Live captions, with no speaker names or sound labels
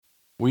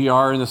We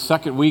are in the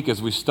second week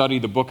as we study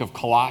the book of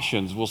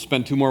Colossians. We'll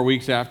spend 2 more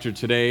weeks after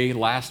today.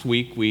 Last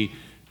week we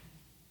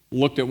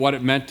looked at what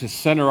it meant to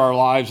center our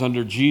lives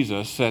under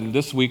Jesus, and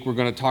this week we're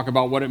going to talk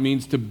about what it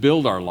means to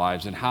build our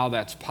lives and how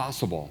that's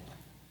possible.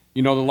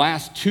 You know, the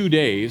last 2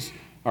 days,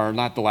 or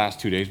not the last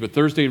 2 days, but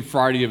Thursday and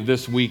Friday of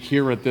this week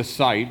here at this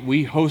site,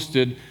 we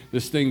hosted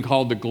this thing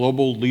called the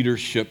Global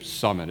Leadership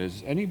Summit.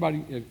 Has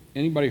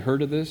anybody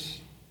heard of this?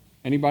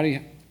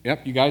 Anybody?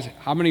 Yep, you guys,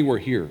 how many were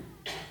here?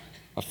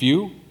 A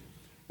few?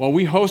 Well,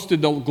 we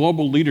hosted the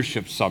Global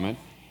Leadership Summit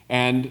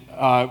and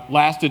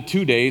lasted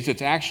 2 days.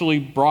 It's actually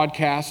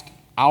broadcast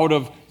out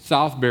of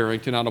South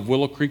Barrington, out of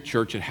Willow Creek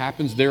Church. It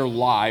happens there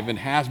live and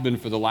has been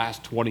for the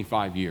last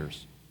 25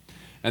 years.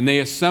 And they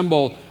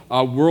assemble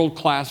a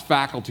world-class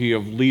faculty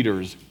of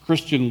leaders,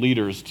 Christian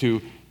leaders,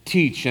 to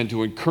teach and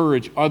to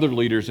encourage other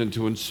leaders and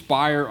to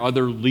inspire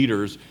other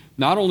leaders,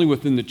 not only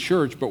within the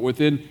church, but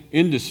within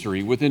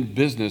industry, within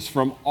business,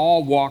 from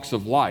all walks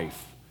of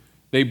life.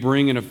 They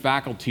bring in a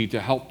faculty to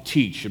help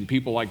teach, and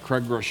people like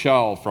Craig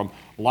Rochelle from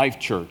Life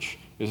Church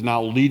is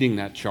now leading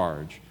that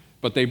charge.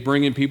 But they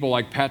bring in people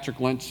like Patrick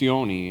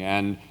Lencioni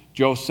and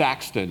Joe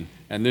Saxton,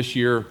 and this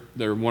year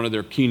one of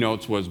their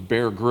keynotes was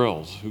Bear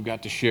Grylls, who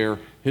got to share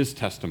his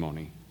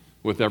testimony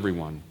with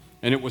everyone.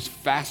 And it was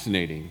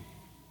fascinating.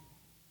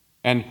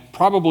 And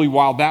probably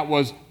while that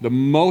was the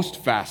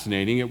most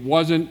fascinating, it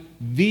wasn't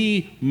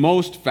the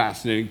most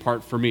fascinating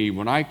part for me.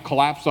 When I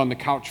collapsed on the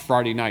couch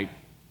Friday night,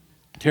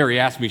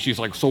 Terry asked me, she's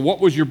like, so what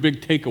was your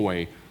big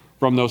takeaway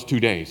from those 2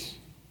 days?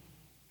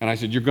 And I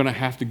said, you're going to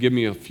have to give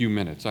me a few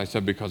minutes. I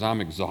said, because I'm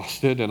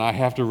exhausted and I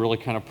have to really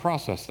kind of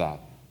process that.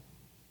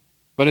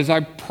 But as I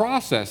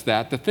processed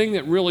that, the thing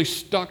that really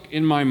stuck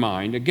in my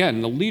mind,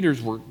 again,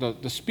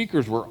 the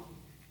speakers were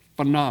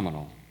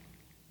phenomenal.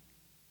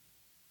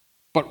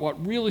 But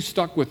what really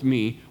stuck with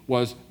me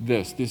was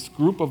this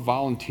group of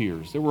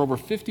volunteers. There were over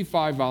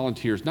 55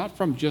 volunteers, not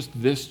from just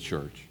this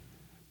church,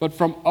 but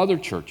from other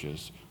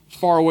churches, as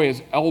far away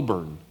as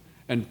Elburn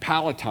and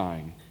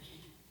Palatine,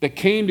 that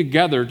came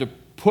together to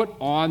put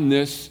on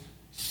this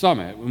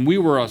summit. And we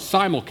were a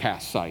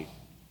simulcast site.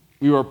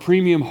 We were a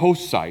premium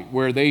host site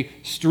where they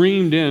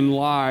streamed in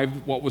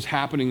live what was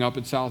happening up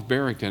at South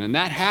Barrington. And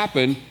that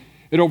happened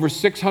at over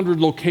 600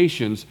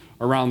 locations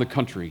around the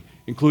country,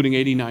 including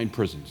 89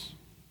 prisons.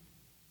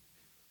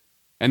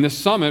 And this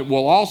summit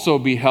will also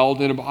be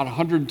held in about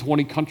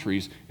 120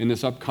 countries in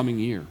this upcoming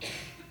year.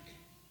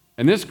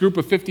 And this group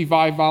of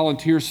 55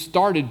 volunteers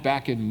started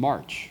back in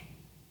March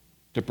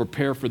to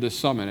prepare for this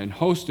summit and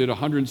hosted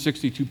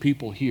 162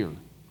 people here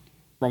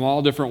from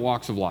all different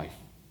walks of life.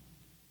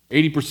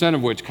 80%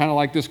 of which, kind of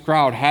like this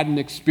crowd, hadn't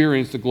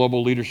experienced the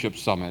Global Leadership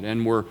Summit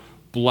and were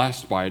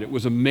blessed by it. It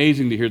was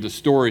amazing to hear the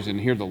stories and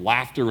hear the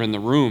laughter in the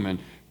room and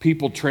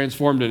people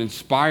transformed and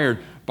inspired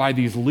by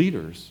these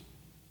leaders.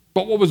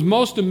 But what was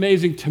most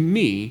amazing to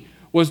me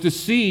was to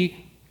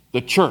see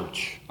the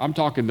church. I'm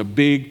talking the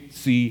Big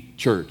C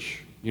church.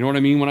 You know what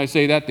I mean when I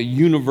say that? The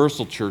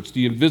universal church,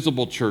 the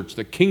invisible church,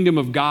 the kingdom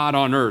of God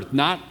on earth.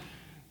 Not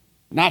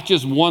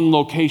just one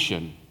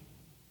location,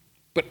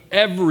 but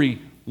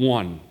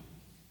everyone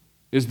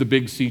is the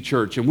Big C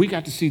church. And we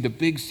got to see the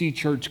Big C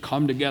church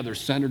come together,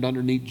 centered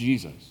underneath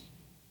Jesus,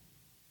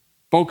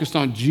 focused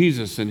on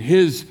Jesus and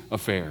his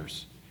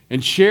affairs,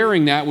 and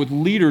sharing that with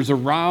leaders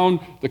around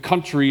the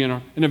country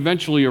and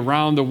eventually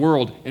around the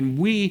world. And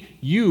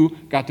you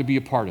got to be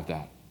a part of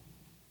that.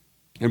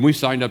 And we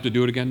signed up to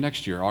do it again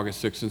next year,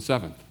 August 6th and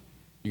 7th.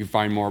 You can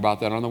find more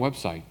about that on the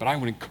website. But I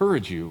would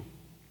encourage you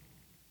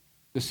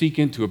to seek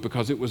into it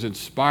because it was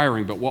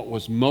inspiring. But what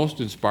was most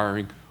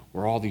inspiring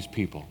were all these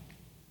people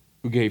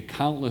who gave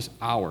countless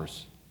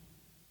hours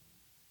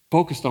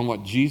focused on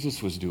what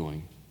Jesus was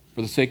doing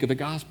for the sake of the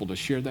gospel, to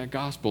share that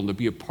gospel and to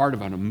be a part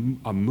of a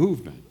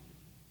movement.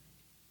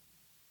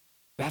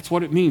 That's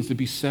what it means to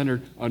be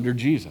centered under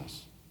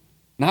Jesus.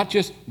 Not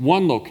just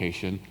one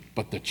location,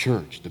 but the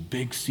church, the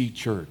Big C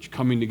church,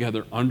 coming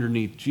together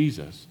underneath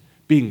Jesus,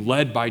 being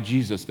led by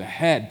Jesus, the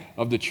head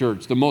of the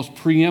church, the most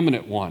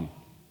preeminent one,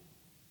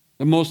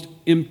 the most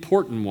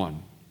important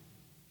one.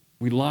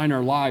 We line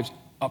our lives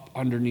up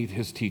underneath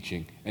his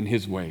teaching and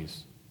his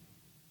ways.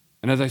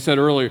 And as I said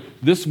earlier,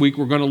 this week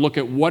we're going to look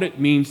at what it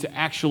means to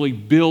actually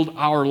build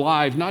our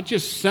lives, not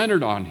just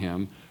centered on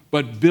him,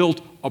 but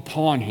built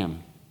upon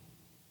him.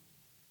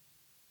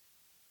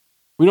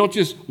 We don't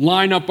just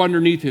line up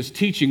underneath his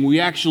teaching,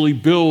 we actually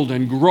build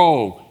and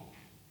grow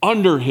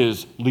under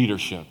his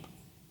leadership.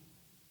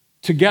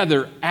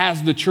 Together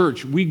as the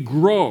church, we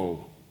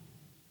grow,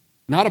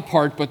 not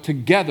apart, but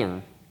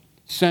together,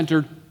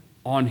 centered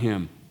on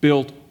him,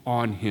 built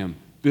on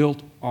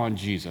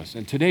Jesus.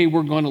 And today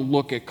we're going to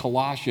look at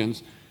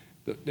Colossians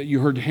that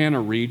you heard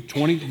Hannah read,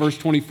 verse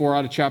 24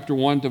 out of chapter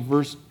 1 to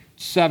verse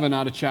 7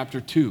 out of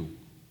chapter 2.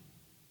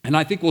 And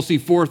I think we'll see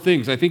 4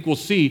 things. I think we'll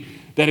see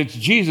that it's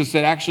Jesus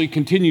that actually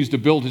continues to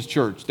build his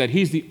church, that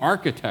he's the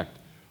architect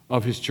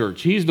of his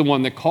church. He's the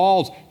one that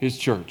calls his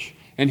church,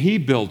 and he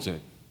builds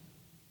it.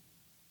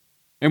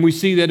 And we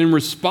see that in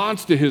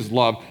response to his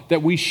love,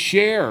 that we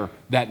share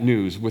that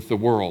news with the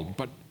world.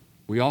 But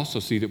we also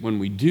see that when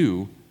we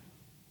do,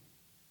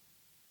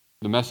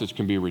 the message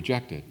can be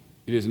rejected.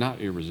 It is not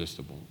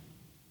irresistible.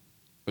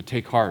 But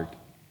take heart.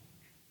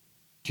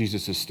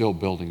 Jesus is still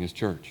building his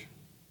church.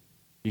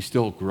 He's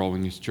still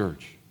growing his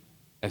church,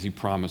 as he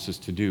promises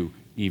to do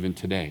even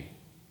today.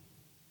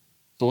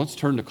 So let's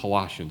turn to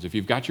Colossians. If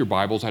you've got your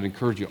Bibles, I'd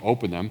encourage you to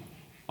open them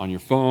on your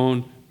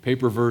phone,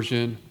 paper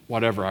version,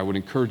 whatever. I would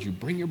encourage you,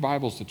 bring your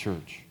Bibles to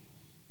church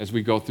as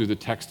we go through the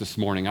text this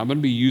morning. I'm going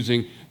to be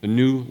using the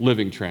New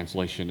Living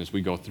Translation as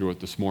we go through it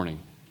this morning.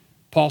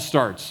 Paul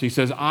starts. He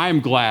says, I am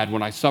glad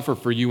when I suffer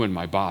for you in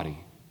my body,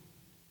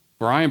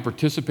 for I am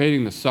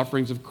participating in the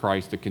sufferings of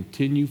Christ to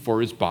continue for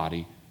his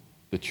body,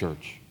 the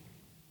church.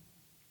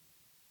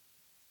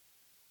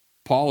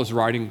 Paul is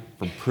writing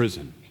from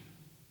prison.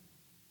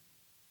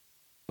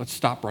 Let's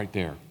stop right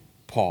there.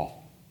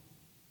 Paul.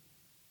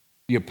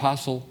 The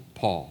Apostle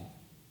Paul,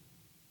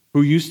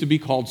 who used to be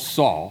called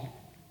Saul.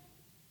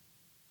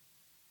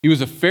 He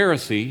was a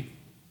Pharisee.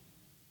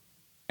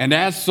 And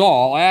as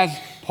Saul, as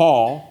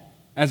Paul,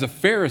 as a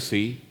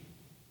Pharisee,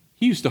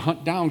 he used to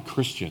hunt down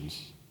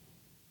Christians.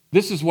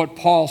 This is what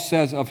Paul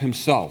says of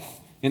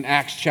himself in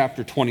Acts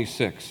chapter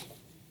 26.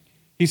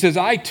 He says,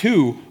 I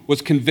too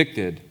was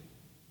convinced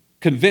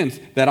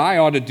that I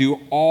ought to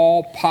do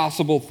all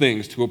possible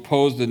things to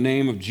oppose the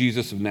name of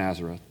Jesus of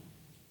Nazareth.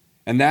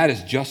 And that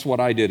is just what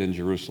I did in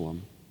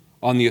Jerusalem.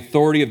 On the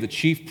authority of the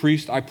chief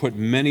priest, I put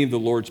many of the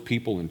Lord's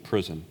people in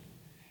prison.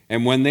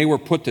 And when they were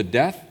put to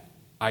death,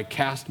 I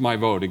cast my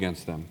vote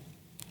against them.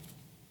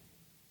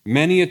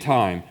 Many a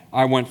time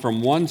I went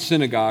from one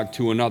synagogue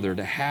to another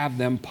to have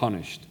them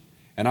punished,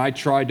 and I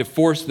tried to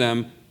force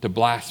them to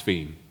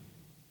blaspheme.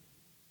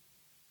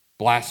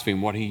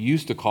 Blaspheme, what he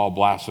used to call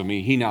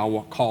blasphemy, he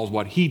now calls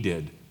what he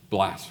did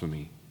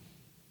blasphemy.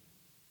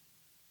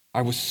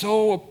 I was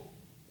so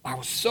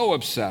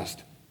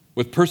obsessed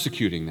with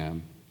persecuting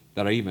them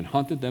that I even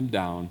hunted them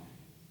down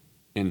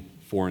in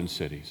foreign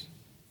cities.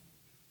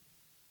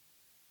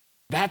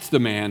 That's the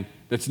man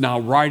that's now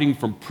writing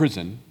from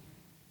prison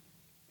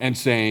and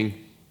saying,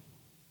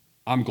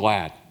 I'm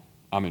glad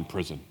I'm in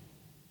prison.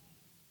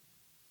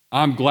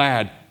 I'm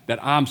glad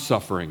that I'm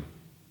suffering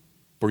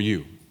for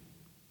you.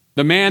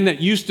 The man that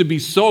used to be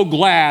so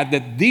glad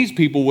that these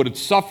people would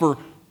suffer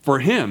for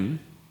him,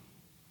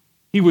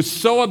 he was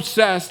so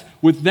obsessed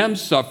with them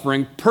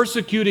suffering,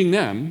 persecuting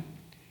them,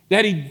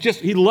 that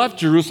he left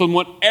Jerusalem,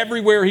 went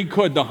everywhere he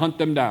could to hunt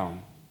them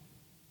down.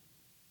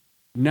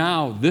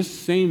 Now this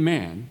same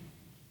man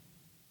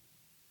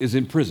is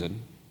in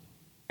prison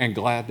and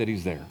glad that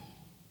he's there.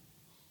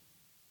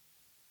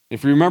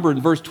 If you remember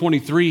in verse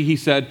 23, he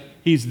said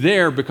he's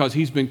there because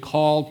he's been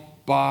called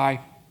by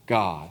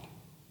God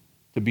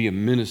to be a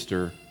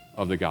minister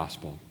of the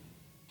gospel.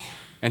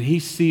 And he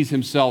sees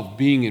himself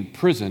being in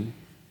prison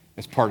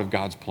as part of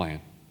God's plan.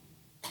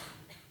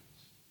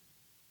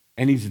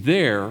 And he's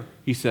there,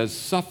 he says,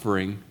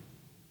 suffering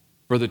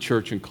for the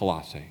church in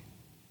Colossae.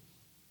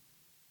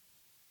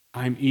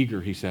 I'm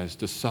eager, he says,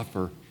 to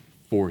suffer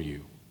for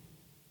you.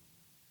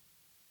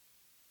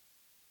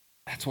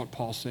 That's what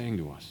Paul's saying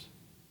to us.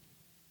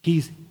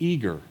 He's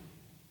eager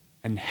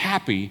and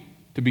happy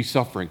to be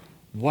suffering.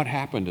 What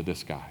happened to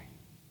this guy?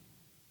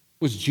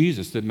 It was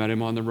Jesus that met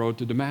him on the road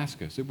to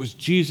Damascus. It was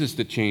Jesus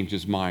that changed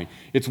his mind.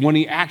 It's when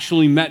he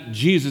actually met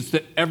Jesus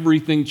that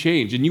everything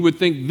changed. And you would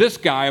think this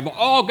guy, of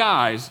all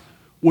guys,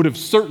 would have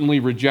certainly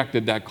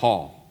rejected that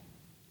call.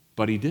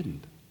 But he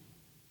didn't.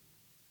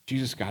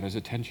 Jesus got his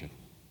attention.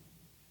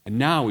 And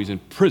now he's in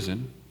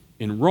prison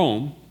in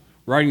Rome,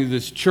 writing to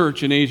this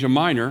church in Asia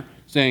Minor,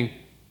 saying,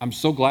 I'm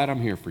so glad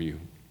I'm here for you.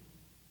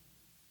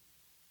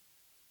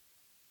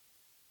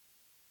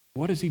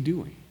 What is he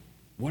doing?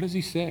 What does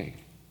he say?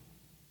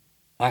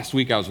 Last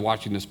week I was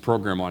watching this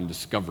program on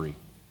Discovery.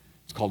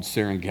 It's called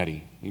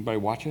Serengeti. Anybody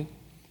watch it?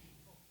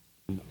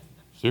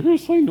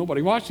 Seriously?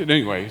 Nobody watched it?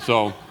 Anyway,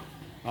 so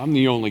I'm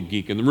the only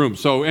geek in the room.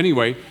 So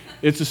anyway,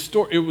 it's a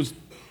story. It was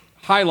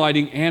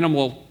highlighting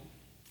animal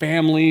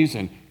families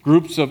and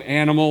groups of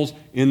animals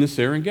in the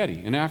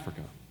Serengeti in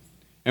Africa.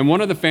 And one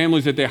of the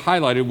families that they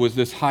highlighted was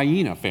this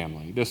hyena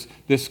family,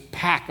 this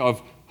pack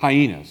of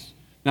hyenas.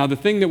 Now, the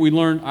thing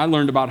that I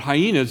learned about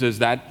hyenas is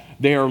that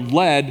they are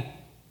led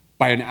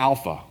by an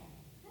alpha.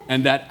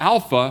 And that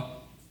alpha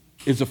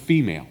is a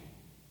female,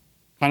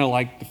 kind of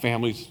like the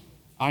families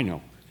I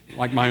know,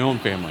 like my own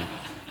family.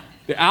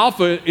 The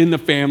alpha in the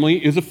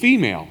family is a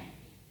female.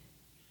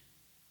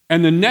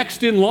 And the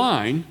next in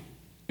line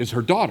is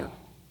her daughter.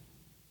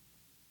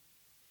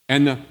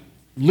 And the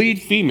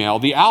lead female,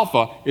 the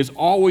alpha, is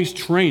always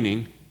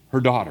training her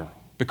daughter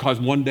because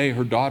one day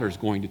her daughter is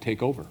going to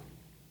take over.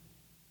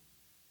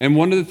 And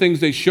one of the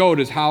things they showed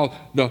is how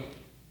the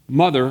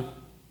mother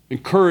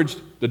encouraged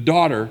the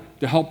daughter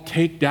to help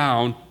take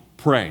down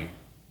prey.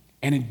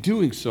 And in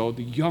doing so,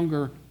 the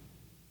younger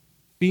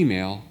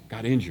female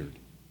got injured,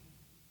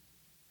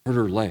 hurt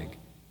her leg.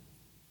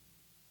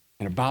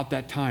 And about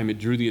that time, it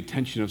drew the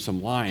attention of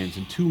some lions,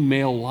 and 2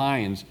 male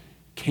lions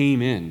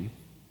came in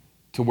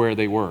to where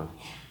they were.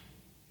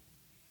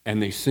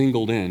 And they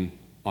singled in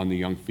on the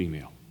young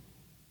female.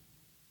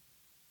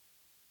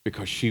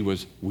 because she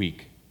was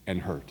weak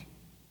and hurt.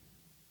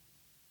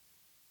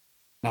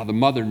 Now, the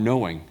mother,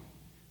 knowing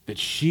that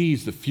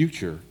she's the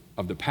future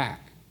of the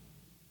pack,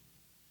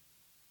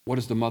 what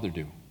does the mother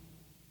do?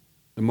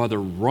 The mother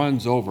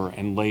runs over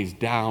and lays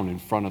down in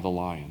front of the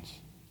lions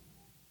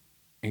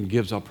and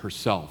gives up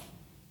herself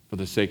for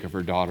the sake of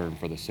her daughter and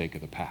for the sake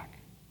of the pack.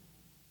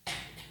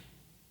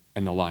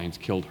 And the lions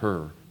killed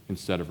her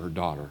instead of her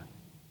daughter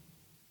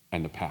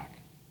and the pack.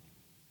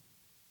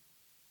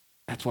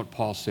 That's what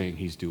Paul's saying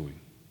he's doing.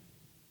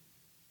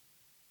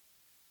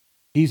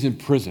 He's in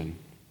prison.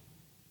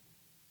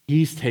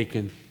 He's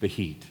taken the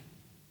heat.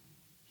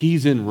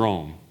 He's in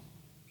Rome.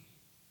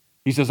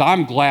 He says,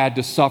 I'm glad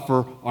to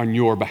suffer on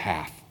your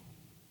behalf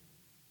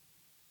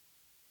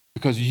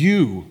because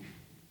you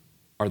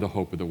are the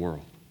hope of the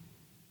world.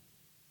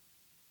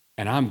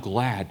 And I'm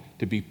glad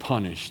to be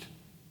punished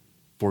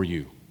for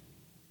you.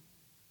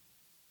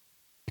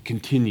 To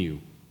continue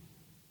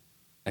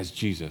as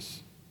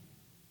Jesus.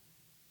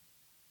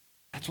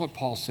 That's what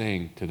Paul's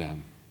saying to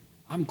them.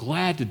 I'm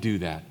glad to do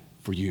that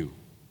for you.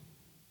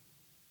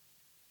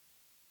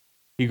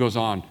 He goes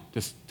on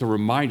to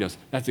remind us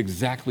that's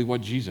exactly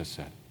what Jesus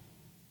said.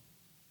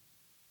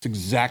 It's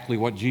exactly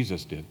what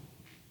Jesus did.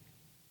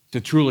 He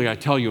said, truly, I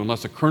tell you,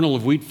 unless a kernel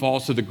of wheat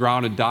falls to the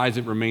ground and dies,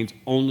 it remains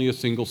only a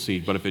single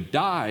seed. But if it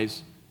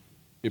dies,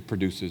 it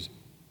produces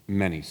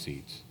many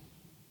seeds.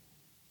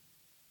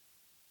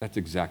 That's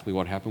exactly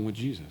what happened with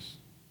Jesus.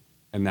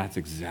 And that's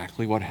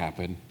exactly what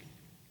happened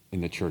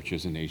in the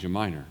churches in Asia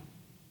Minor.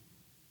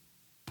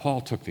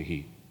 Paul took the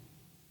heat.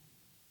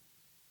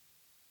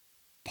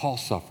 Paul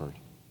suffered,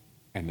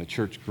 and the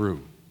church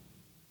grew.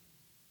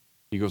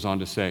 He goes on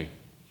to say,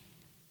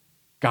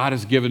 God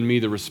has given me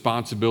the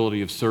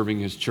responsibility of serving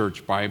his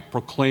church by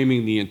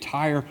proclaiming the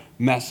entire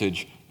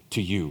message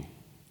to you.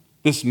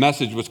 This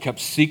message was kept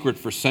secret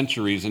for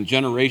centuries and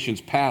generations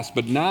past,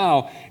 but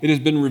now it has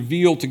been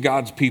revealed to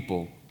God's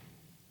people.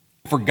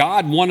 For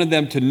God wanted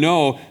them to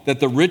know that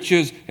the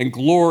riches and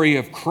glory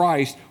of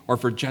Christ are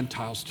for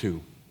Gentiles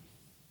too.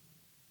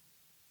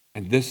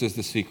 And this is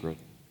the secret.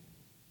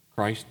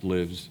 Christ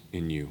lives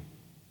in you.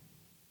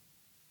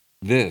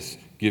 This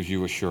gives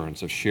you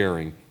assurance of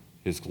sharing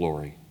his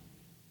glory.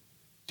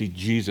 See,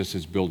 Jesus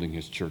is building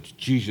his church.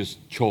 Jesus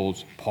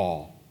chose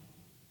Paul.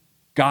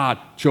 God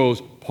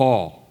chose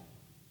Paul.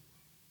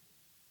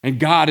 And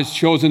God has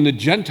chosen the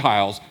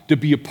Gentiles to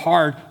be a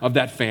part of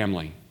that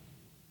family.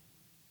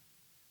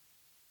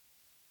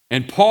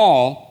 And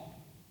Paul,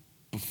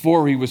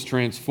 before he was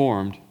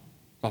transformed,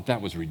 thought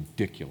that was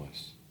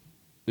ridiculous.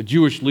 The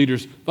Jewish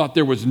leaders thought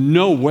there was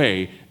no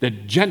way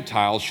that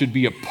Gentiles should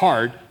be a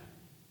part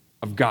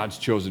of God's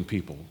chosen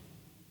people.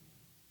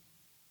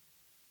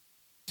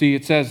 See,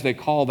 it says they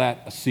call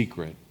that a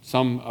secret.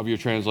 Some of your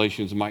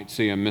translations might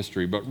say a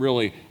mystery, but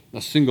really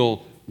a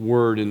single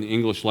word in the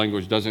English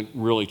language doesn't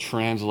really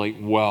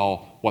translate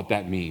well what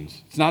that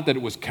means. It's not that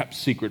it was kept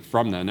secret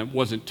from them. It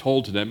wasn't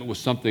told to them. It was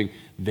something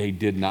they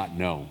did not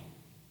know.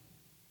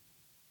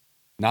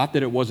 Not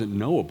that it wasn't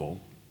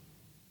knowable.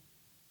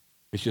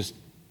 It's just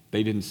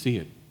they didn't see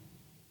it.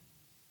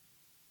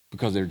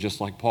 Because they're just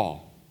like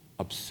Paul,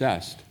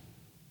 obsessed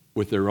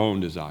with their own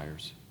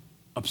desires,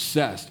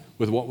 obsessed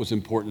with what was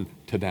important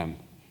to them,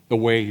 the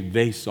way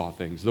they saw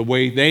things, the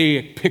way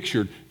they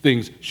pictured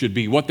things should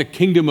be, what the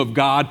kingdom of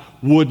God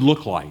would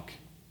look like.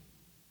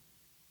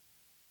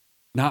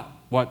 Not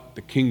what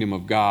the kingdom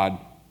of God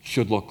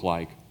should look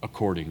like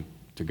according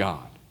to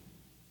God.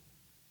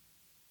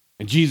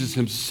 And Jesus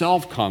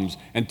himself comes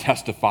and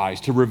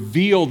testifies to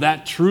reveal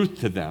that truth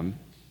to them.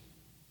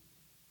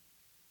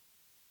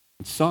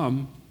 And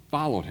some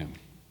followed him,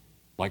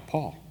 like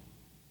Paul.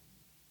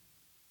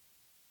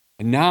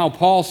 And now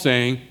Paul's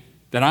saying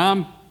that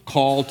I'm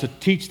called to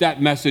teach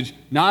that message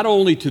not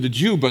only to the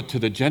Jew, but to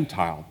the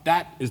Gentile.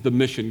 That is the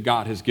mission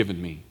God has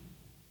given me.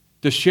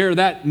 To share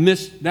that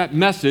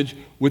message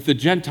with the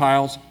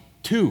Gentiles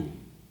too.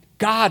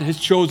 God has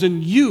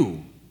chosen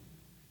you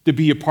to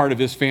be a part of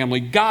his family.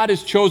 God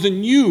has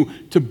chosen you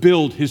to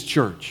build his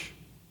church.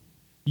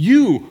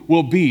 You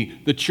will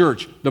be the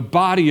church, the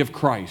body of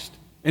Christ.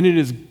 And it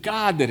is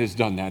God that has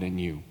done that in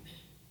you.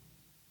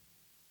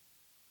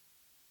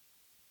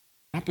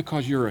 Not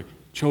because you're a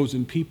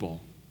chosen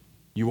people.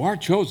 You are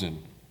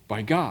chosen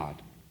by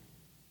God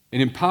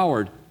and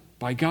empowered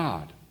by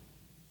God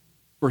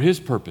for his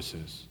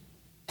purposes.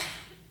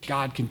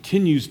 God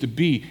continues to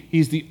be,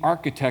 he's the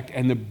architect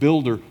and the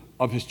builder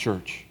of his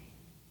church.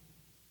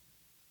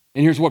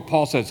 And here's what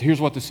Paul says.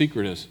 Here's what the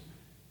secret is.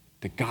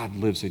 That God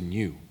lives in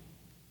you.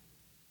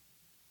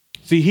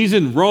 See, he's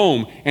in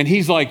Rome, and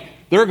he's like,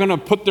 they're going to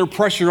put their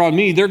pressure on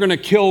me. They're going to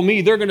kill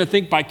me. They're going to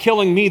think by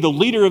killing me, the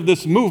leader of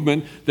this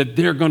movement, that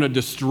they're going to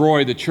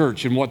destroy the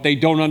church. And what they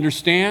don't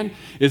understand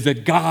is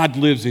that God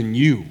lives in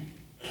you.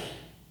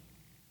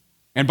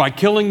 And by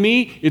killing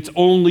me, it's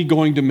only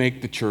going to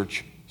make the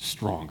church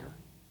stronger.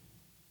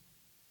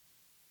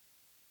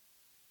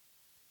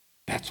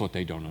 That's what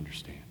they don't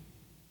understand.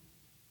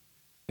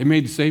 They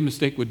made the same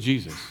mistake with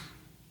Jesus.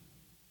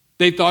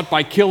 They thought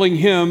by killing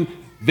him,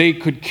 they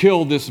could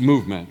kill this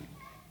movement.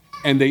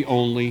 and they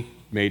only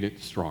made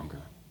it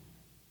stronger.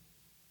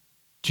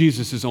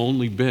 Jesus has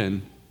only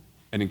been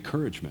an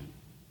encouragement.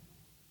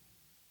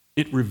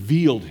 It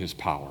revealed his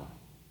power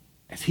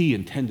as he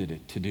intended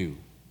it to do.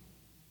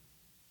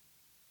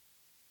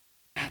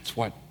 That's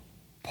what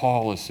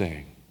Paul is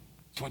saying.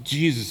 That's what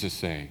Jesus is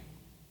saying.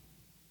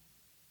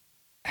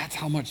 That's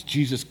how much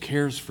Jesus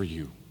cares for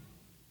you.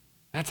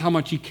 That's how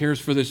much he cares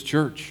for this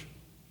church.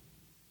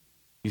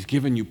 He's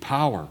given you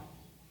power.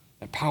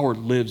 That power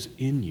lives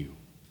in you.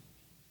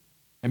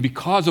 And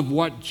because of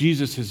what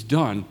Jesus has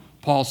done,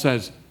 Paul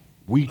says,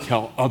 we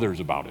tell others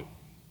about it.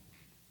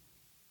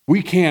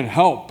 We can't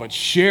help but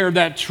share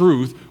that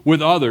truth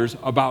with others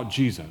about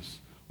Jesus,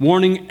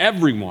 warning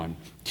everyone,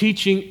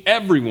 teaching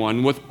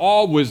everyone with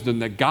all wisdom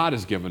that God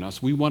has given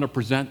us. We want to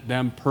present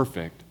them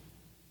perfect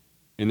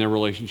in their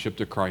relationship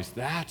to Christ.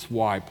 That's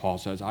why Paul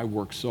says, I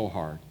work so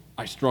hard.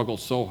 I struggle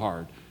so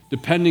hard,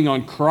 depending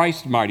on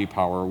Christ's mighty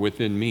power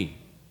within me.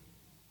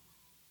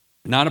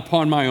 Not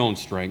upon my own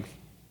strength,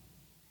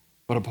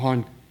 but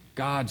upon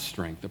God's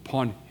strength,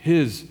 upon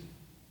his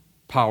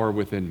power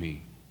within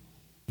me.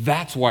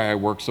 That's why I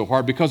work so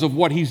hard, because of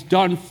what he's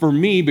done for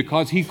me,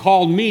 because he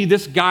called me,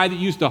 this guy that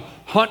used to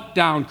hunt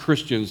down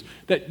Christians,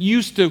 that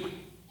used to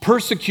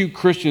persecute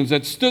Christians,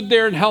 that stood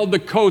there and held the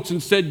coats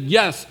and said,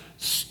 yes,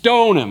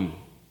 stone him.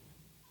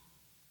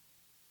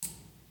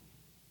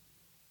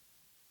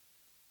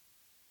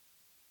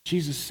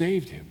 Jesus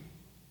saved him.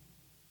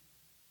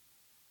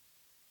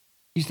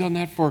 He's done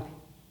that for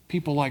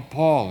people like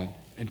Paul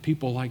and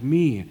people like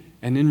me.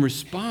 And in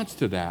response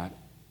to that,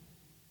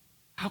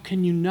 how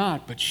can you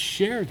not but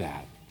share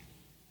that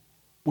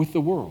with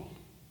the world?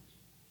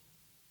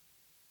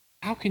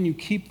 How can you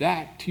keep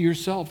that to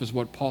yourself, is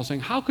what Paul's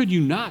saying. How could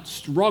you not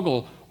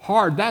struggle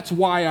hard? That's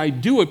why I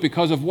do it,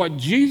 because of what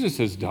Jesus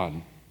has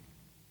done.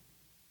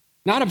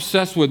 Not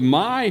obsessed with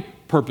my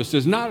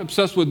purposes, not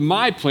obsessed with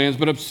my plans,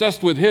 but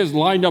obsessed with his,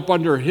 lined up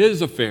under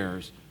his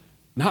affairs,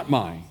 not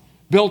mine.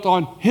 Built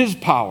on his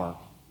power,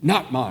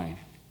 not mine.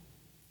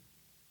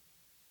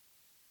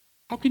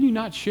 How can you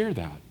not share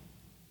that?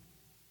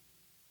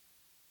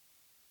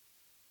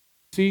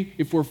 See,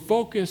 if we're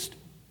focused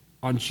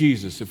on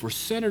Jesus, if we're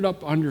centered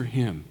up under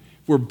him,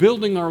 if we're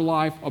building our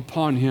life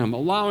upon him,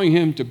 allowing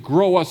him to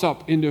grow us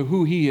up into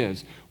who he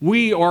is,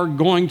 we are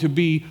going to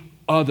be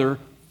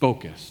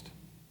other-focused.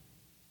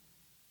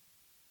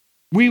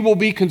 We will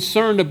be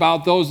concerned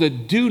about those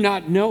that do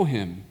not know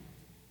him,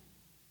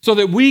 so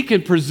that we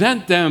can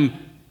present them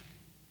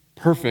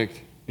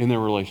perfect in their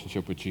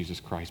relationship with Jesus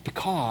Christ,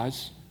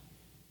 because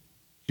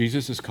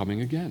Jesus is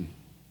coming again.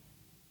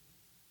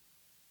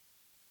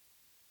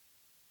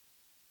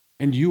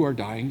 And you are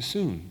dying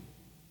soon.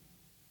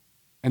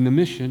 And the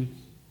mission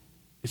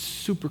is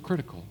super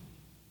critical,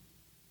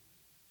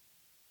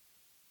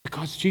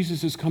 because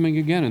Jesus is coming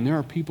again, and there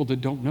are people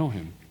that don't know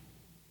him.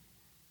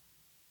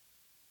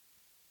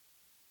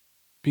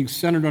 Being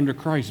centered under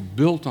Christ,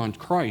 built on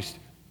Christ,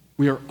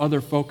 we are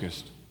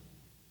other-focused.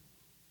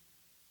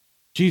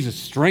 Jesus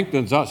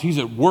strengthens us. He's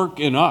at work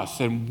in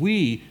us, and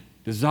we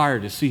desire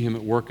to see him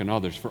at work in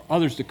others, for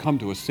others to come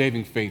to a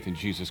saving faith in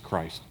Jesus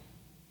Christ,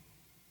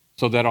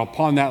 so that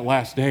upon that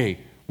last day,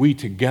 we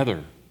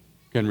together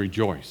can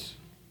rejoice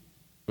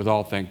with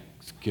all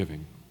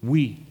thanksgiving.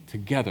 We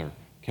together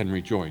can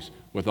rejoice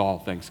with all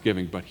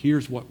thanksgiving. But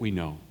here's what we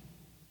know.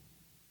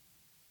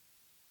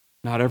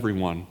 Not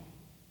everyone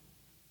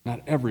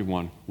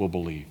will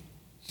believe.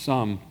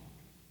 Some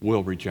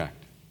will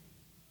reject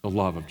the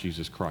love of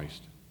Jesus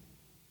Christ.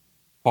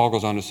 Paul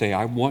goes on to say,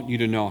 I want you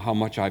to know how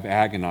much I've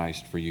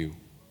agonized for you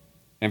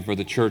and for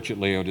the church at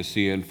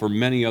Laodicea and for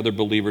many other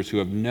believers who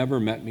have never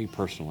met me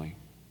personally.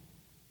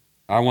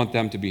 I want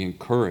them to be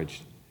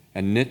encouraged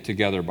and knit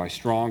together by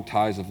strong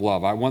ties of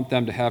love. I want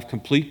them to have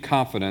complete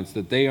confidence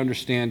that they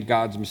understand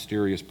God's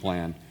mysterious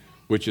plan,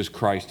 which is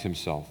Christ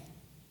himself.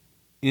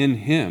 In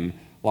him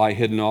lie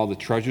hidden all the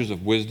treasures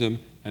of wisdom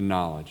and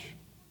knowledge.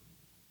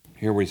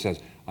 Here where he says,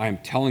 I am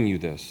telling you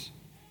this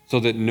so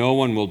that no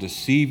one will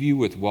deceive you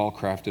with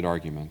well-crafted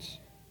arguments.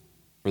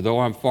 For though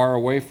I'm far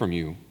away from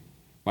you,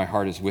 my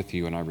heart is with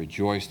you, and I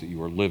rejoice that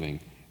you are living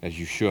as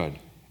you should,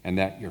 and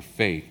that your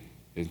faith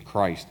in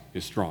Christ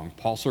is strong.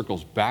 Paul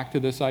circles back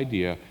to this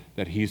idea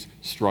that he's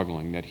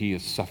struggling, that he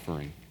is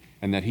suffering,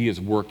 and that he is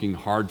working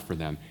hard for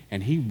them.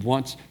 And he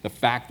wants the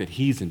fact that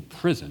he's in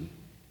prison,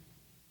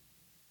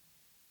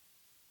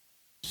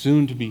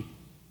 soon to be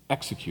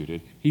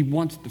executed, he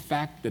wants the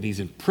fact that he's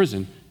in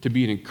prison to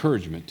be an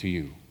encouragement to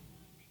you.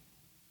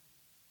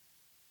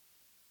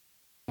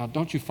 Now,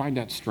 don't you find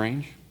that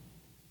strange?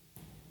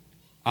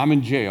 I'm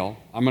in jail.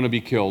 I'm going to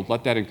be killed.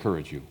 Let that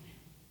encourage you.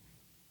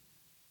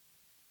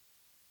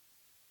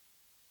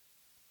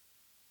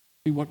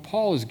 See, what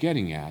Paul is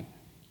getting at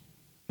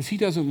is he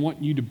doesn't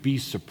want you to be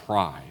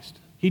surprised.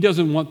 He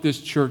doesn't want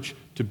this church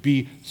to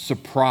be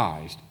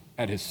surprised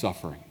at his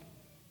suffering.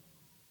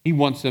 He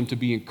wants them to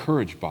be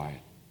encouraged by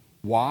it.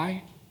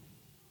 Why?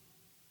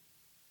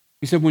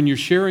 He said, when you're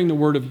sharing the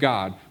Word of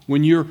God,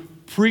 when you're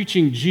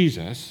preaching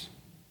Jesus,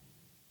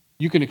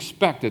 you can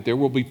expect that there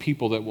will be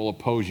people that will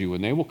oppose you,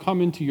 and they will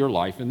come into your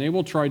life, and they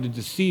will try to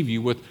deceive you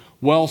with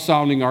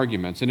well-sounding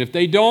arguments. And if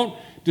they don't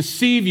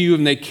deceive you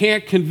and they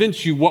can't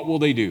convince you, what will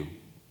they do?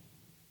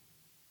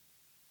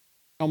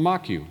 They'll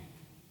mock you.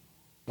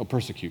 They'll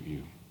persecute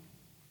you.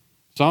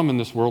 Some in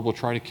this world will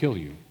try to kill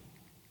you.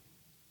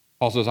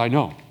 Paul says, I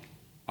know.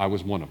 I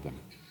was one of them.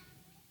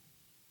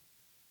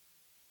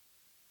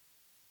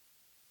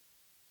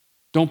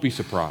 Don't be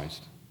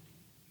surprised.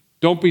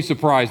 Don't be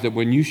surprised that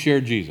when you share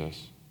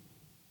Jesus,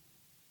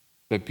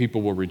 that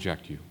people will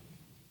reject you,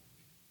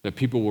 that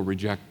people will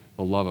reject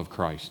the love of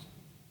Christ.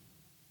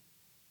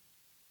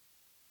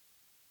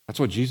 That's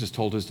what Jesus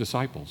told his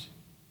disciples.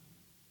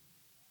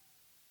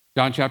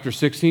 John chapter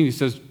 16, he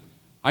says,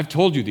 I've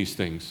told you these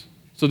things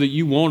so that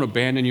you won't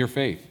abandon your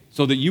faith,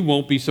 so that you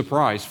won't be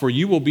surprised, for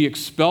you will be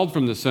expelled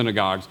from the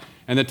synagogues,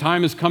 and the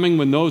time is coming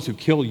when those who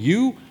kill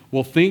you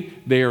will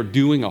think they are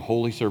doing a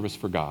holy service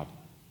for God,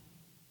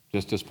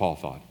 just as Paul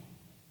thought.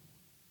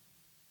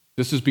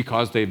 This is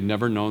because they've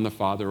never known the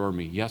Father or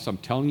me. Yes, I'm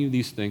telling you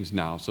these things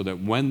now so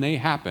that when they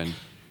happen,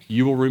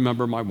 you will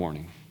remember my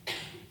warning.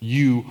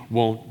 You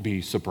won't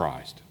be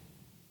surprised.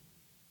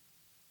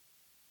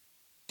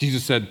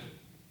 Jesus said,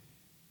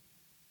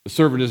 the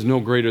servant is no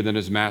greater than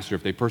his master.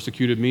 If they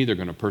persecuted me, they're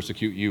going to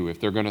persecute you.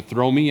 If they're going to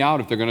throw me out,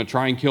 if they're going to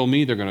try and kill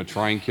me, they're going to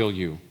try and kill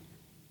you.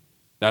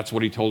 That's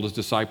what he told his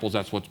disciples.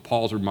 That's what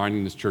Paul's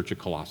reminding this church at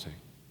Colossae.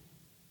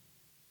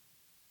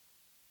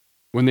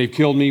 When they've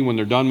killed me, when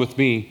they're done with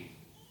me,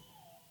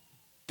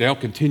 they'll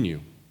continue.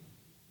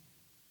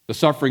 The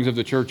sufferings of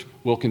the church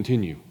will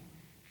continue.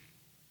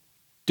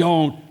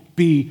 Don't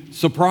be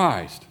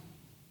surprised.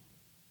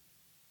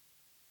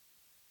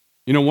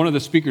 You know, one of the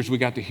speakers we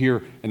got to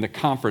hear in the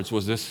conference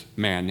was this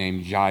man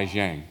named Zhai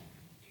Zhang.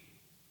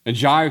 And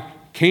Zhai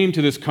came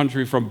to this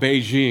country from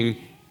Beijing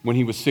when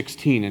he was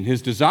 16, and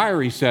his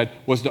desire, he said,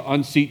 was to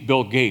unseat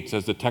Bill Gates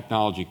as the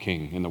technology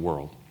king in the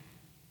world.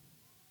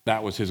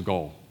 That was his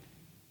goal.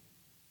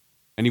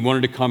 And he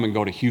wanted to come and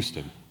go to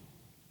Houston.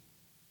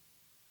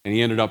 And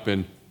he ended up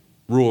in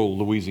rural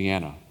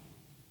Louisiana.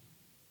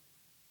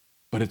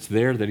 But it's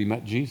there that he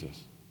met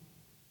Jesus.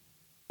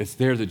 It's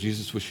there that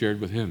Jesus was shared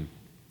with him.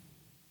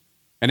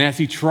 And as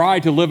he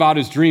tried to live out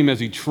his dream, as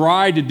he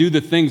tried to do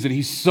the things that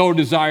he so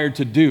desired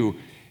to do,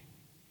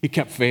 he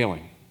kept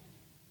failing.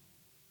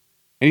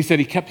 And he said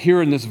he kept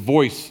hearing this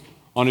voice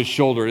on his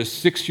shoulder,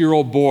 this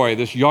 6-year-old boy,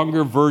 this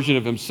younger version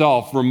of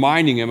himself,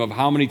 reminding him of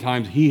how many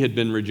times he had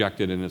been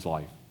rejected in his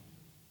life,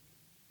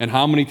 and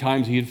how many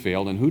times he had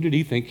failed, and who did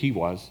he think he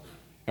was,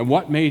 and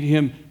what made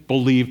him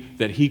believe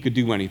that he could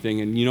do anything.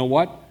 And you know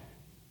what?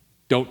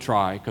 Don't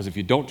try, because if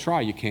you don't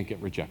try, you can't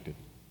get rejected.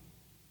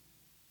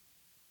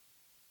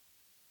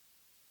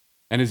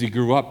 And as he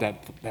grew up,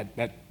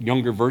 that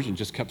younger version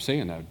just kept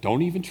saying that.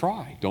 Don't even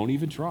try. Don't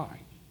even try.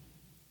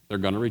 They're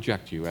going to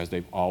reject you, as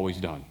they've always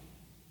done.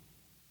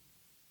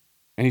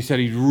 And he said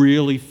he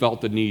really felt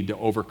the need to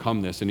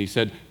overcome this. And he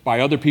said, by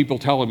other people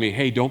telling me,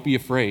 hey, don't be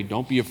afraid,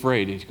 don't be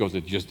afraid. He goes,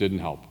 it just didn't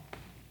help.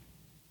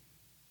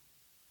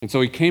 And so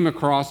he came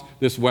across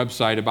this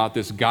website about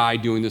this guy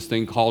doing this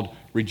thing called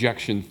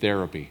rejection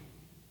therapy.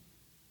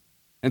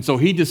 And so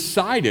he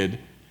decided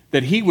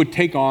that he would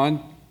take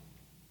on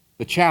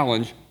the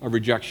challenge of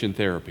rejection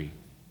therapy.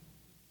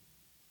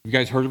 You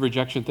guys heard of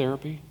rejection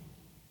therapy?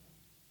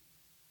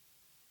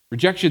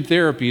 Rejection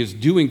therapy is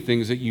doing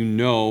things that you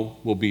know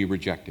will be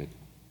rejected.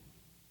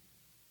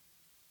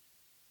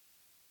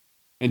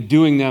 And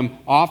doing them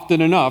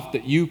often enough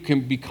that you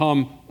can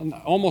become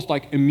almost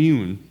like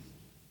immune,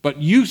 but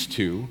used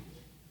to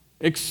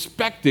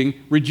expecting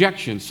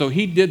rejection. So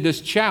he did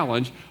this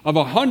challenge of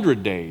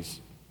 100 days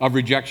of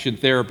rejection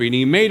therapy, and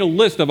he made a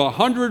list of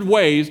 100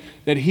 ways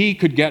that he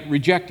could get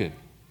rejected,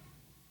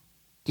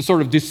 to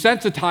sort of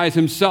desensitize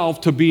himself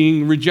to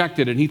being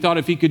rejected. And he thought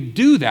if he could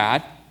do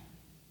that,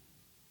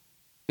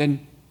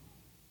 then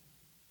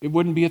it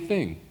wouldn't be a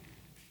thing.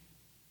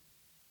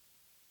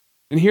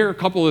 And here are a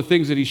couple of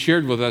things that he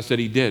shared with us that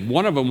he did.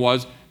 One of them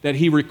was that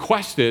he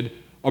requested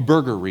a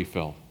burger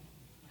refill.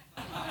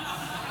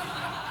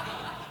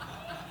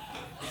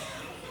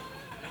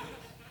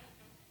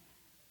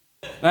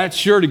 That's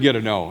sure to get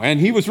a no. And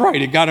he was right,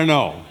 it got a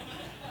no.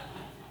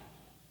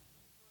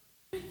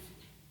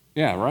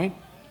 Yeah, right?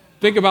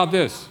 Think about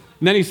this.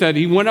 And then he said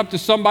he went up to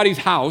somebody's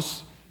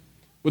house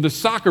with a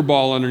soccer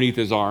ball underneath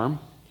his arm,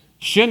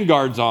 shin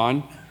guards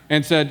on,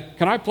 and said,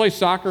 can I play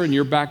soccer in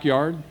your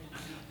backyard?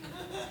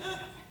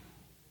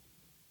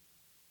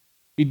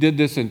 He did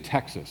this in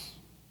Texas.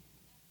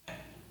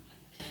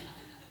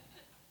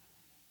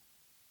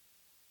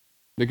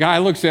 The guy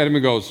looks at him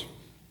and goes,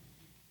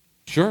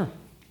 sure.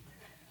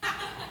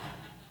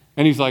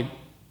 And he's like,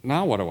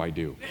 now what do I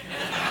do?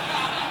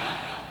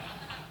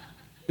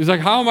 He's like,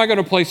 how am I going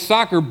to play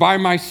soccer by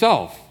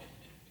myself?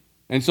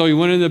 And so he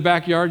went in the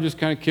backyard, just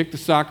kind of kicked the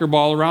soccer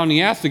ball around, and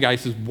he asked the guy, he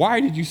says,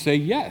 why did you say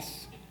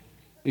yes?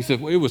 He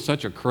said, well, it was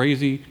such a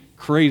crazy,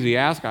 crazy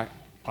ask,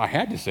 I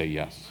had to say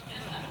yes.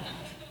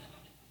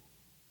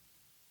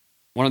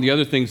 One of the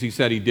other things he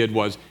said he did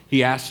was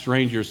he asked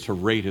strangers to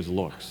rate his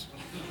looks.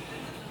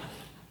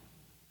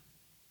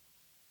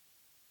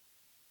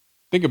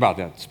 Think about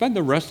that. Spend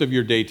the rest of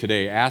your day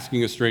today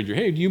asking a stranger,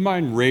 hey, do you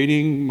mind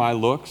rating my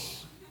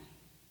looks?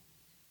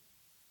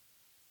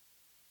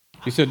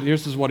 He said,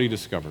 this is what he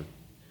discovered.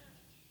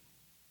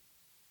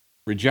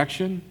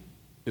 Rejection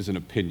is an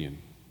opinion.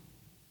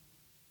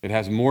 It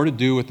has more to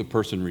do with the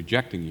person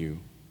rejecting you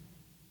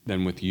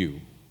than with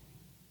you.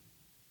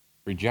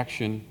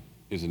 Rejection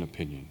is an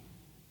opinion.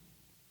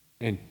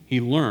 And he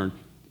learned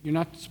you're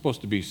not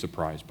supposed to be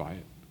surprised by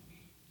it.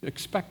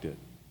 Expect it.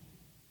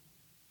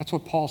 That's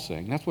what Paul's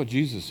saying. That's what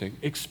Jesus is saying.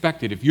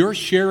 Expect it. If you're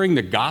sharing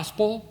the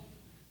gospel,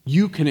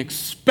 you can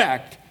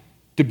expect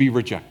to be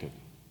rejected.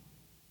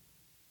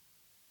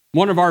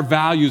 One of our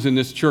values in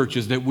this church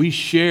is that we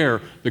share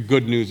the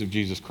good news of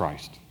Jesus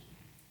Christ.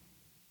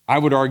 I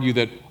would argue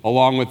that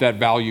along with that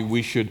value,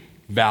 we should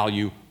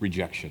value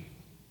rejection.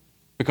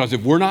 Because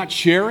if we're not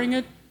sharing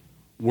it,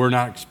 we're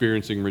not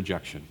experiencing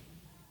rejection.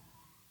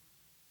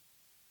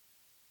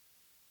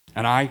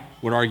 And I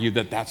would argue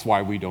that that's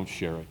why we don't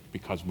share it,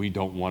 because we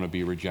don't want to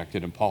be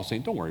rejected. And Paul's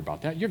saying, don't worry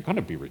about that. You're going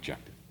to be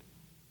rejected.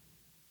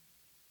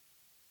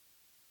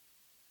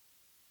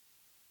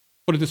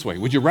 Put it this way.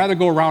 Would you rather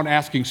go around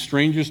asking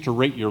strangers to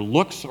rate your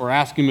looks or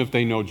ask them if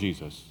they know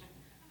Jesus?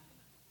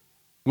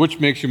 Which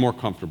makes you more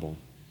comfortable?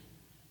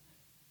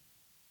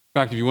 In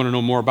fact, if you want to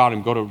know more about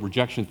him, go to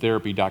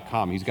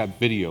rejectiontherapy.com. He's got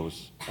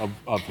videos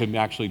of him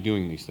actually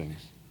doing these things.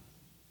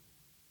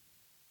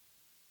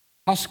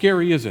 How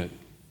scary is it?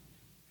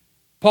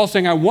 Paul's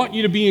saying, I want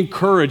you to be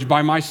encouraged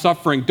by my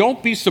suffering.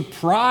 Don't be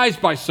surprised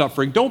by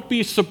suffering. Don't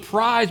be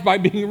surprised by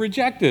being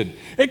rejected.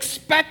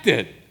 Expect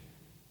it.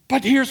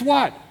 But here's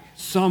what.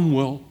 Some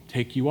will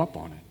take you up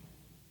on it.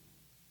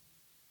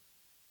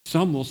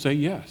 Some will say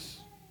yes.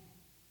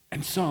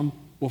 And some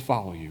will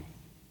follow you.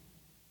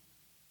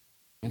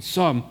 And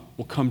some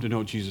will come to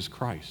know Jesus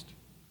Christ.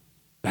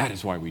 That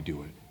is why we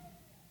do it.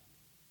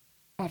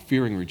 Not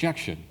fearing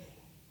rejection.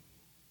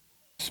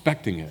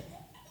 Expecting it.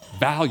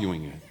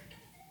 Valuing it.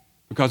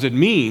 Because it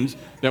means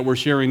that we're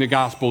sharing the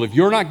gospel. If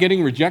you're not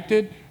getting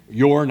rejected,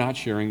 you're not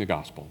sharing the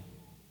gospel.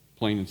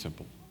 Plain and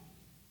simple.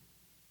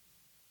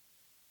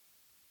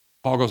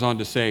 Paul goes on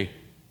to say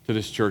to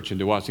this church and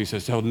to us, he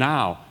says, so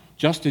now,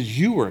 just as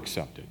you were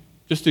accepted,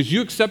 just as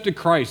you accepted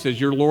Christ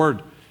as your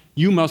Lord,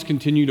 you must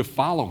continue to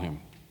follow him.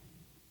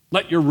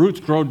 Let your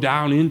roots grow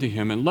down into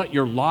him and let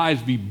your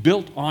lives be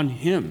built on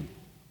him.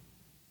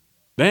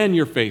 Then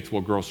your faith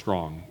will grow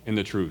strong in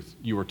the truth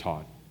you were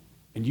taught,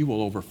 and you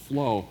will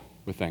overflow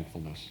with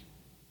thankfulness,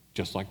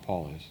 just like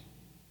Paul is,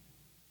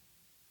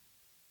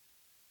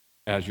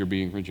 as you're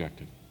being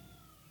rejected.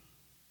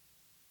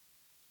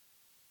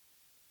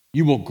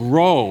 You will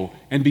grow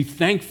and be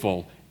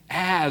thankful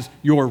as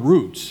your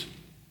roots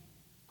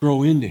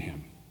grow into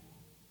him.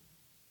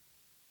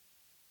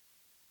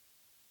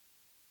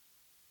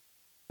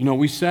 You know,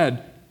 we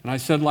said, and I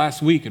said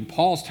last week, and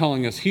Paul's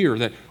telling us here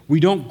that we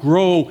don't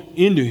grow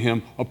into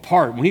him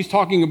apart. When he's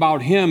talking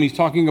about him, he's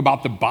talking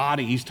about the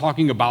body. He's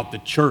talking about the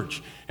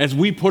church. As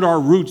we put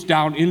our roots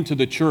down into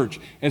the church,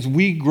 as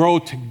we grow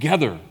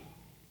together,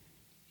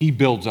 he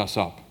builds us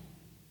up.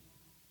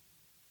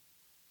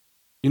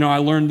 You know, I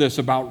learned this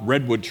about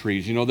redwood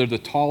trees. You know, they're the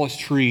tallest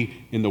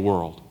tree in the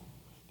world.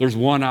 There's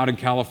one out in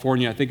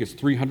California, I think it's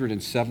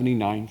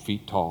 379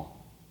 feet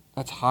tall.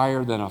 That's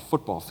higher than a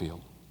football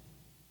field.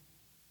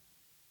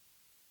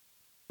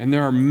 And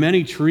there are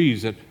many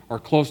trees that are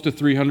close to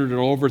 300 or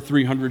over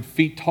 300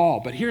 feet tall.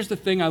 But here's the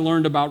thing I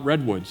learned about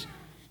redwoods.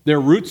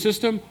 Their root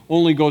system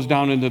only goes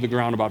down into the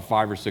ground about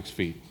 5 or 6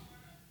 feet.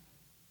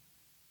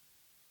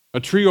 A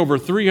tree over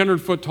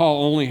 300 foot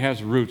tall only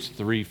has roots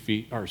 3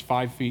 feet or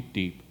 5 feet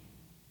deep.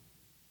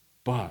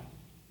 But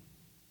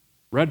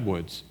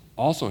redwoods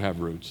also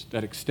have roots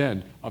that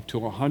extend up to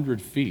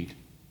 100 feet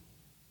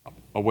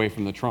away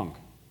from the trunk.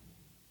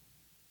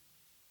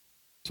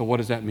 So what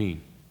does that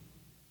mean?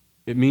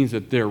 It means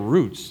that their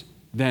roots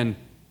then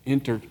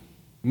intertwine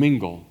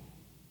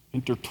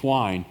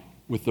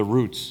with the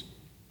roots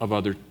of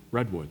other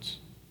redwoods.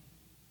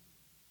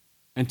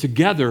 And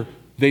together,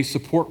 they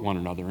support one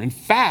another. In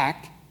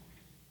fact,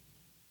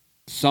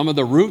 some of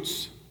the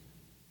roots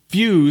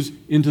fuse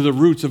into the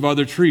roots of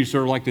other trees,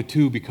 sort of like the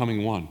two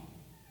becoming one.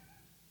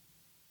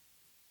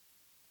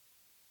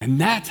 And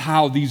that's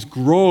how these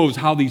groves,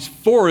 how these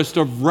forests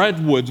of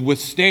redwoods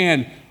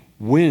withstand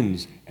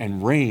winds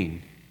and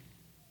rain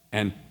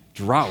and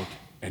drought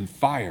and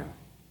fire,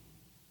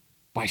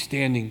 by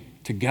standing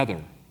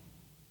together,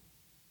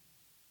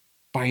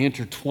 by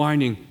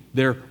intertwining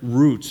their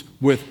roots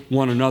with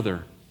one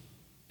another,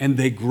 and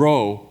they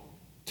grow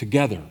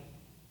together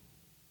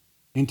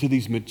into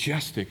these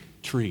majestic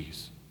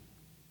trees.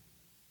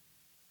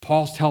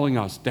 Paul's telling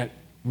us that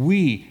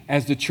we,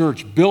 as the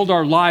church, build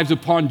our lives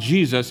upon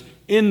Jesus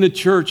in the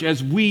church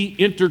as we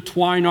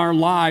intertwine our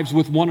lives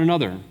with one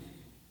another.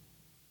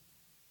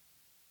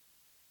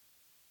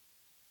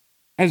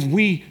 As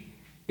we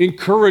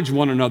encourage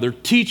one another,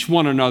 teach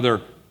one another,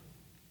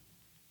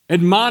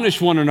 admonish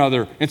one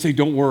another, and say,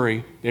 don't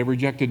worry, they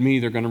rejected me,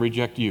 they're going to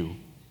reject you.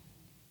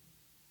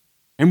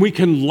 And we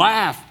can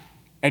laugh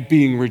at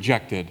being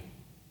rejected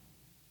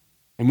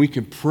And we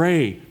can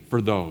pray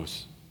for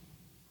those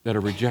that are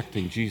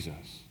rejecting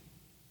Jesus.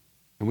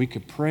 And we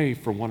can pray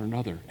for one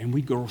another, and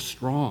we grow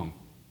strong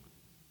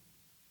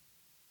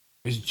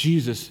as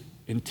Jesus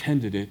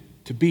intended it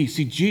to be.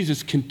 See,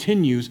 Jesus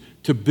continues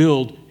to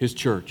build his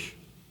church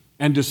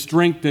and to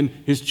strengthen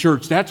his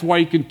church. That's why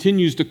he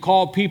continues to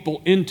call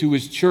people into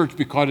his church,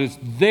 because it's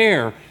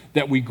there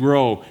that we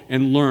grow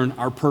and learn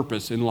our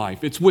purpose in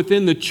life. It's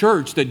within the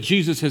church that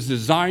Jesus has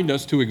designed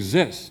us to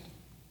exist.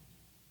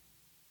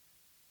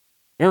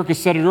 Erica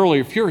said it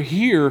earlier, if you're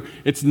here,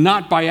 it's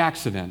not by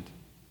accident.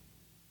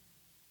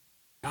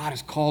 God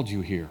has called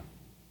you here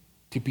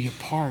to be a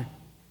part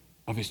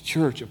of his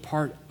church, a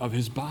part of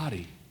his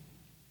body,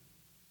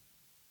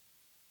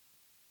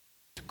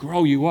 to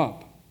grow you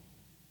up,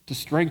 to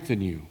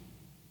strengthen you,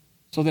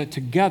 so that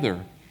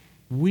together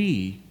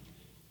we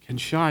can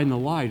shine the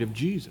light of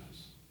Jesus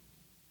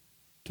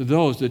to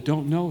those that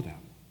don't know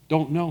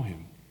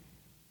him.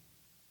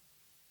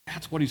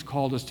 That's what he's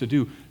called us to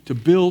do. To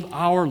build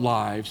our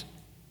lives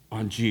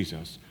on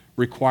Jesus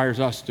requires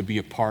us to be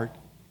a part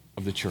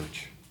of the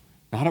church.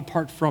 Not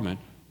apart from it,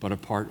 but a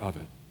part of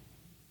it.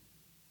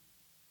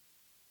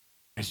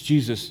 As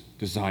Jesus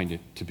designed it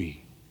to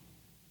be.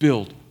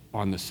 Built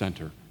on the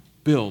center.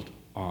 Built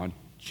on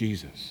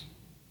Jesus.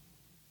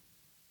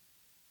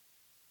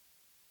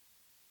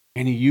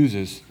 And he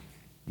uses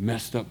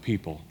messed up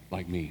people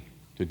like me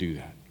to do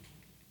that.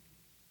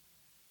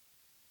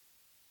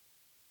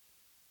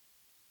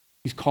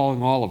 He's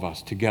calling all of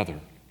us together.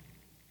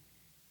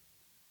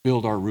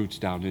 Build our roots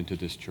down into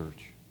this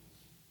church.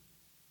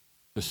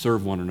 To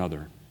serve one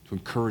another, to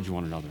encourage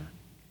one another,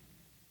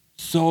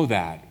 so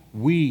that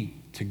we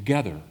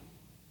together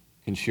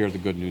can share the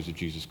good news of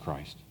Jesus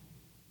Christ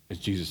as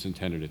Jesus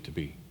intended it to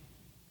be.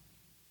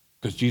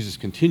 Because Jesus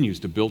continues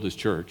to build his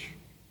church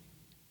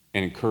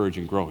and encourage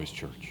and grow his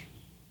church.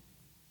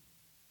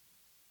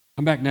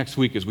 Come back next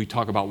week as we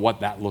talk about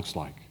what that looks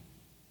like,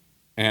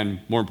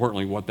 and more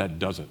importantly, what that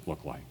doesn't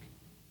look like.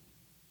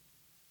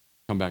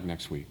 Come back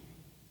next week.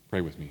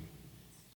 Pray with me.